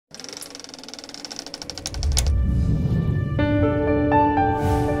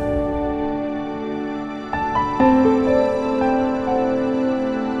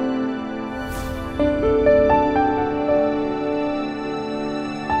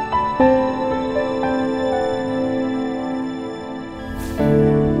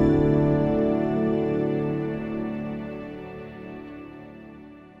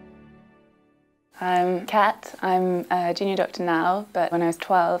I'm Kat. I'm a junior doctor now, but when I was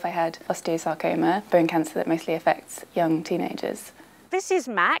 12 I had osteosarcoma, bone cancer that mostly affects young teenagers. This is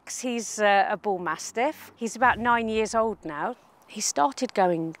Max. He's a Bullmastiff. He's about 9 years old now. He started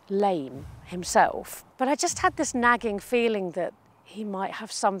going lame himself, but I just had this nagging feeling that he might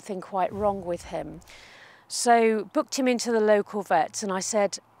have something quite wrong with him. So booked him into the local vets and I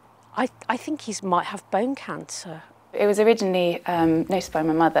said, I think he might have bone cancer. It was originally noticed by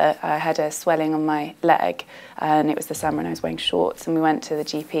my mother. I had a swelling on my leg and it was the summer and I was wearing shorts, and we went to the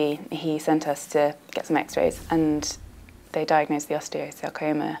GP. He sent us to get some x-rays and they diagnosed the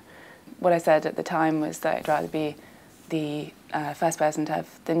osteosarcoma. What I said at the time was that I'd rather be the first person to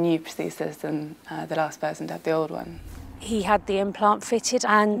have the new prosthesis than the last person to have the old one. He had the implant fitted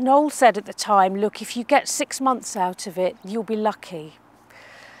and Noel said at the time, look, if you get 6 months out of it, you'll be lucky.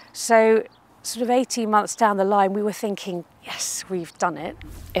 So sort of 18 months down the line, we were thinking, yes, we've done it.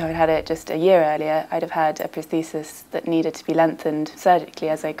 If I'd had it just a year earlier, I'd have had a prosthesis that needed to be lengthened surgically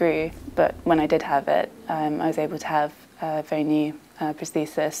as I grew. But when I did have it, I was able to have a very new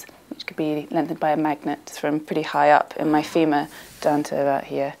prosthesis, which could be lengthened by a magnet from pretty high up in my femur down to about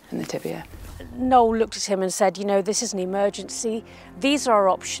here in the tibia. Noel looked at him and said, you know, this is an emergency. These are our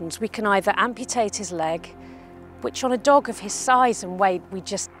options. We can either amputate his leg, which on a dog of his size and weight, we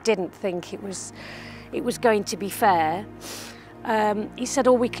just didn't think it was going to be fair. He said,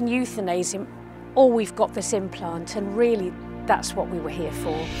 or we can euthanize him, or we've got this implant, and really that's what we were here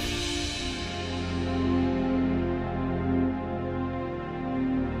for.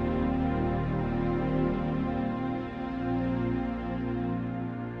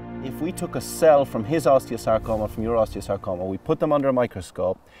 If we took a cell from his osteosarcoma, from your osteosarcoma, we put them under a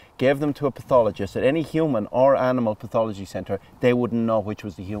microscope, gave them to a pathologist at any human or animal pathology centre, they wouldn't know which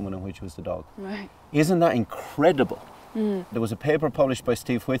was the human and which was the dog. Right. Isn't that incredible? Mm. There was a paper published by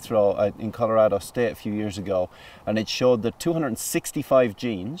Steve Withrow in Colorado State a few years ago, and it showed that 265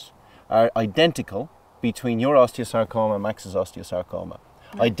 genes are identical between your osteosarcoma and Max's osteosarcoma.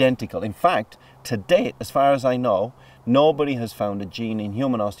 Right. Identical. In fact, to date, as far as I know, nobody has found a gene in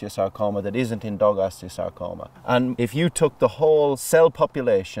human osteosarcoma that isn't in dog osteosarcoma. And if you took the whole cell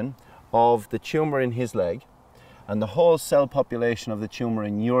population of the tumour in his leg and the whole cell population of the tumour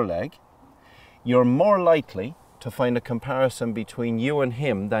in your leg, you're more likely to find a comparison between you and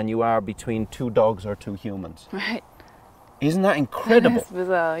him than you are between two dogs or two humans. Right. Isn't that incredible? That's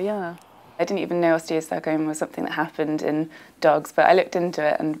bizarre, yeah. I didn't even know osteosarcoma was something that happened in dogs, but I looked into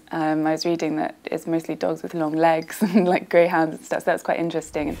it and I was reading that it's mostly dogs with long legs and like greyhounds and stuff, so that's quite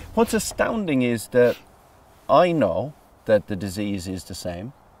interesting. What's astounding is that I know that the disease is the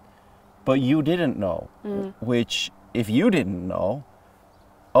same, but you didn't know, which if you didn't know,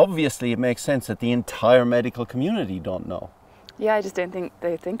 obviously it makes sense that the entire medical community don't know. Yeah, I just don't think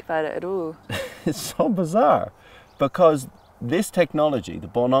they think about it at all. It's so bizarre, because this technology, the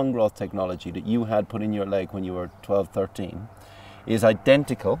bone on-growth technology that you had put in your leg when you were 12, 13, is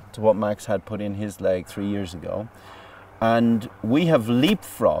identical to what Max had put in his leg 3 years ago. And we have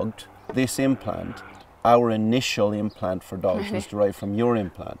leapfrogged this implant. Our initial implant for dogs was derived from your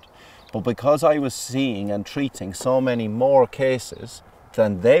implant. But because I was seeing and treating so many more cases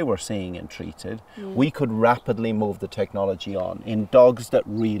than they were seeing and treated, we could rapidly move the technology on in dogs that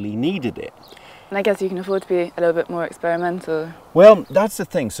really needed it. And I guess you can afford to be a little bit more experimental. Well, that's the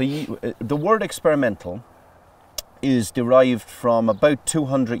thing. So the word experimental is derived from about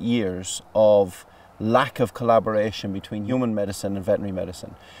 200 years of lack of collaboration between human medicine and veterinary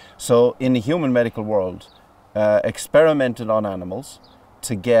medicine. So in the human medical world, experimented on animals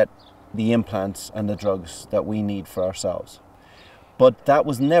to get the implants and the drugs that we need for ourselves. But that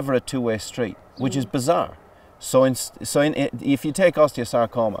was never a two-way street, which is bizarre. So if you take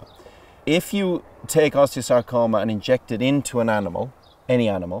osteosarcoma, if you take osteosarcoma and inject it into an animal, any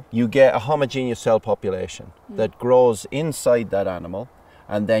animal, you get a homogeneous cell population that grows inside that animal,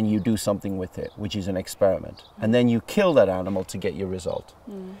 and then you do something with it, which is an experiment. And then you kill that animal to get your result.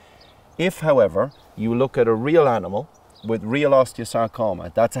 If, however, you look at a real animal with real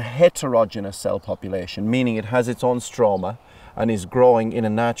osteosarcoma, that's a heterogeneous cell population, meaning it has its own stroma and is growing in a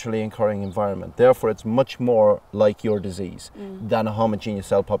naturally occurring environment. Therefore, it's much more like your disease than a homogeneous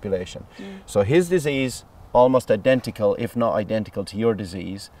cell population. So his disease, almost identical, if not identical to your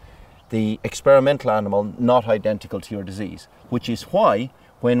disease. The experimental animal, not identical to your disease, which is why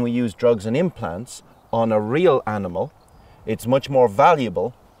when we use drugs and implants on a real animal, it's much more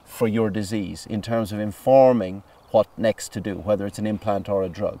valuable for your disease in terms of informing what next to do, whether it's an implant or a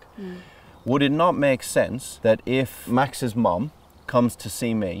drug. Would it not make sense that if Max's mom comes to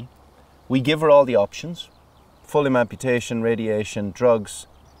see me, we give her all the options, full limb amputation, radiation, drugs,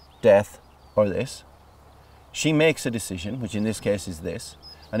 death, or this. She makes a decision, which in this case is this,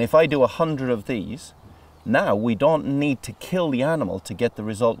 and if I do 100 of these, now we don't need to kill the animal to get the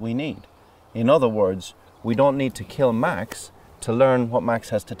result we need. In other words, we don't need to kill Max to learn what Max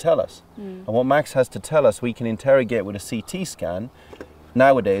has to tell us. And what Max has to tell us, we can interrogate with a CT scan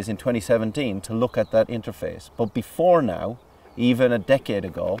nowadays in 2017 to look at that interface. But before now, even a decade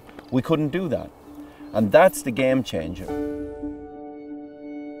ago, we couldn't do that. And that's the game changer.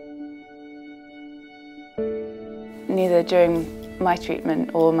 Neither during my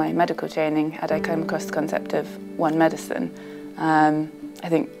treatment or my medical training had I come across the concept of one medicine. I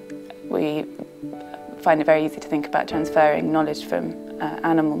think we find it very easy to think about transferring knowledge from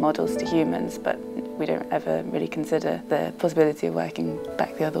animal models to humans, but we don't ever really consider the possibility of working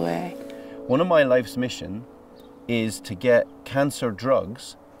back the other way. One of my life's mission is to get cancer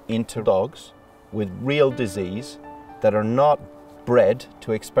drugs into dogs with real disease that are not bred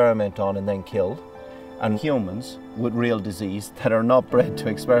to experiment on and then killed, and humans with real disease that are not bred to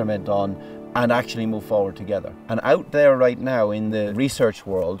experiment on and actually move forward together. And out there right now in the research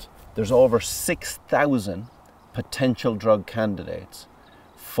world, there's over 6,000 potential drug candidates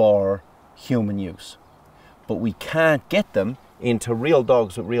for human use. But we can't get them into real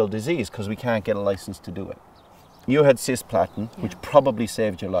dogs with real disease because we can't get a license to do it. You had cisplatin, which probably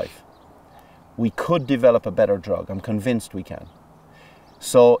saved your life. We could develop a better drug. I'm convinced we can.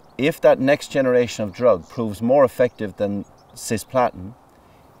 So if that next generation of drug proves more effective than cisplatin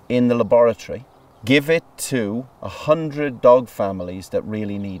in the laboratory, give it to 100 dog families that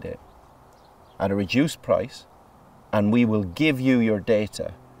really need it at a reduced price, and we will give you your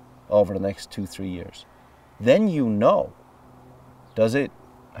data over the next 2-3 years. Then you know, does it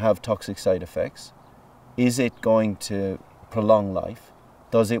have toxic side effects? Is it going to prolong life?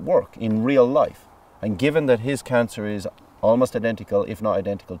 Does it work in real life? And given that his cancer is almost identical, if not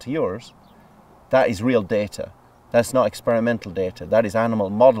identical to yours, that is real data. That's not experimental data, that is animal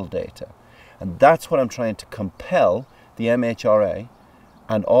model data. And that's what I'm trying to compel the MHRA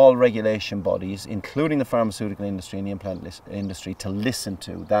and all regulation bodies, including the pharmaceutical industry and the implant industry, to listen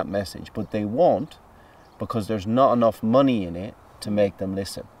to that message. But they won't, because there's not enough money in it to make them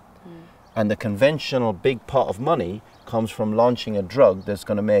listen. And the conventional big pot of money comes from launching a drug that's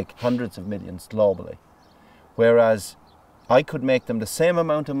going to make hundreds of millions globally. Whereas I could make them the same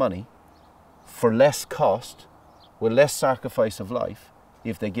amount of money for less cost, with less sacrifice of life,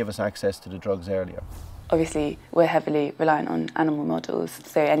 if they give us access to the drugs earlier. Obviously, we're heavily reliant on animal models,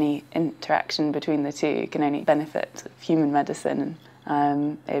 so any interaction between the two can only benefit human medicine,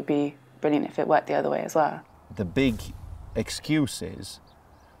 and it would be brilliant if it worked the other way as well. The big excuse is,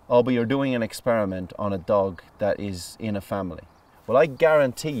 oh, but you're doing an experiment on a dog that is in a family. Well, I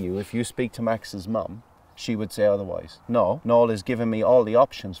guarantee you, if you speak to Max's mum, she would say otherwise. No, Noel has given me all the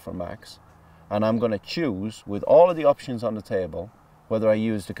options for Max, and I'm going to choose, with all of the options on the table, whether I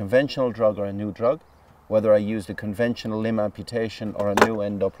use the conventional drug or a new drug, whether I use the conventional limb amputation or a new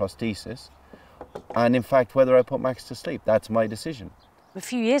endoprosthesis, and in fact, whether I put Max to sleep. That's my decision. A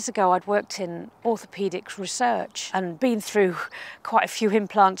few years ago, I'd worked in orthopaedic research and been through quite a few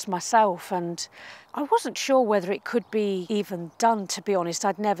implants myself, and I wasn't sure whether it could be even done, to be honest.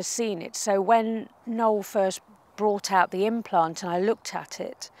 I'd never seen it. So when Noel first brought out the implant and I looked at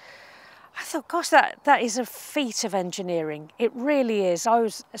it, I thought, gosh, that is a feat of engineering. It really is. I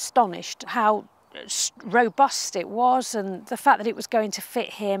was astonished how robust it was, and the fact that it was going to fit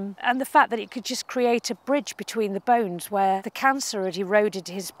him, and the fact that it could just create a bridge between the bones where the cancer had eroded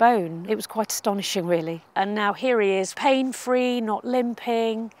his bone. It was quite astonishing, really. And now here he is, pain-free, not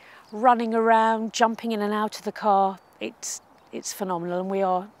limping, running around, jumping in and out of the car. It's phenomenal, and we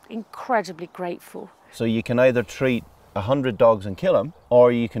are incredibly grateful. So you can either treat 100 dogs and kill them,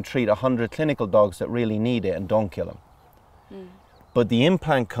 or you can treat 100 clinical dogs that really need it and don't kill them. But the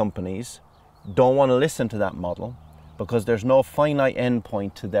implant companies don't want to listen to that model because there's no finite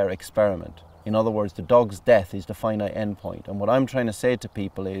endpoint to their experiment. In other words, the dog's death is the finite endpoint. And what I'm trying to say to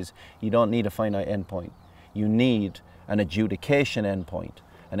people is, you don't need a finite endpoint. You need an adjudication endpoint,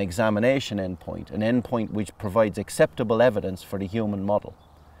 an examination endpoint, an endpoint which provides acceptable evidence for the human model.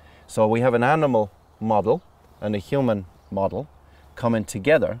 So we have an animal model and a human model coming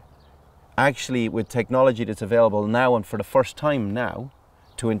together, actually with technology that's available now and for the first time now,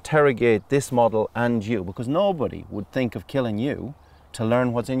 to interrogate this model and you, because nobody would think of killing you to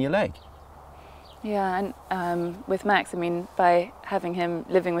learn what's in your leg. Yeah, and with Max, I mean, by having him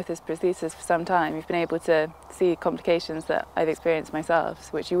living with his prosthesis for some time, you've been able to see complications that I've experienced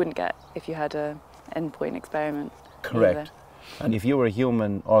myself, which you wouldn't get if you had an endpoint experiment. Correct. Either. And if you were a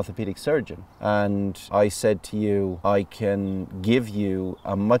human orthopedic surgeon and I said to you, I can give you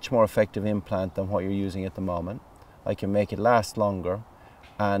a much more effective implant than what you're using at the moment, I can make it last longer,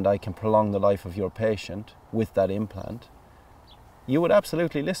 and I can prolong the life of your patient with that implant, you would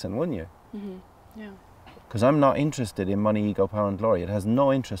absolutely listen, wouldn't you? Mm-hmm. Yeah. Because I'm not interested in money, ego, power and glory. It has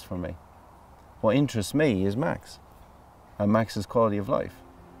no interest for me. What interests me is Max and Max's quality of life.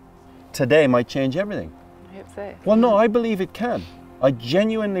 Today might change everything. I hope so. Well, no, I believe it can. I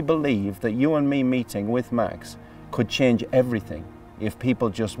genuinely believe that you and me meeting with Max could change everything if people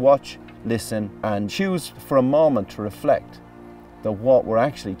just watch, listen and choose for a moment to reflect that what we're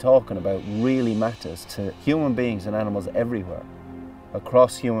actually talking about really matters to human beings and animals everywhere,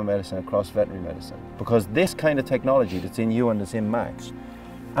 across human medicine, across veterinary medicine. Because this kind of technology that's in you and that's in Max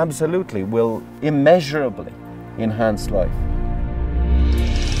absolutely will immeasurably enhance life.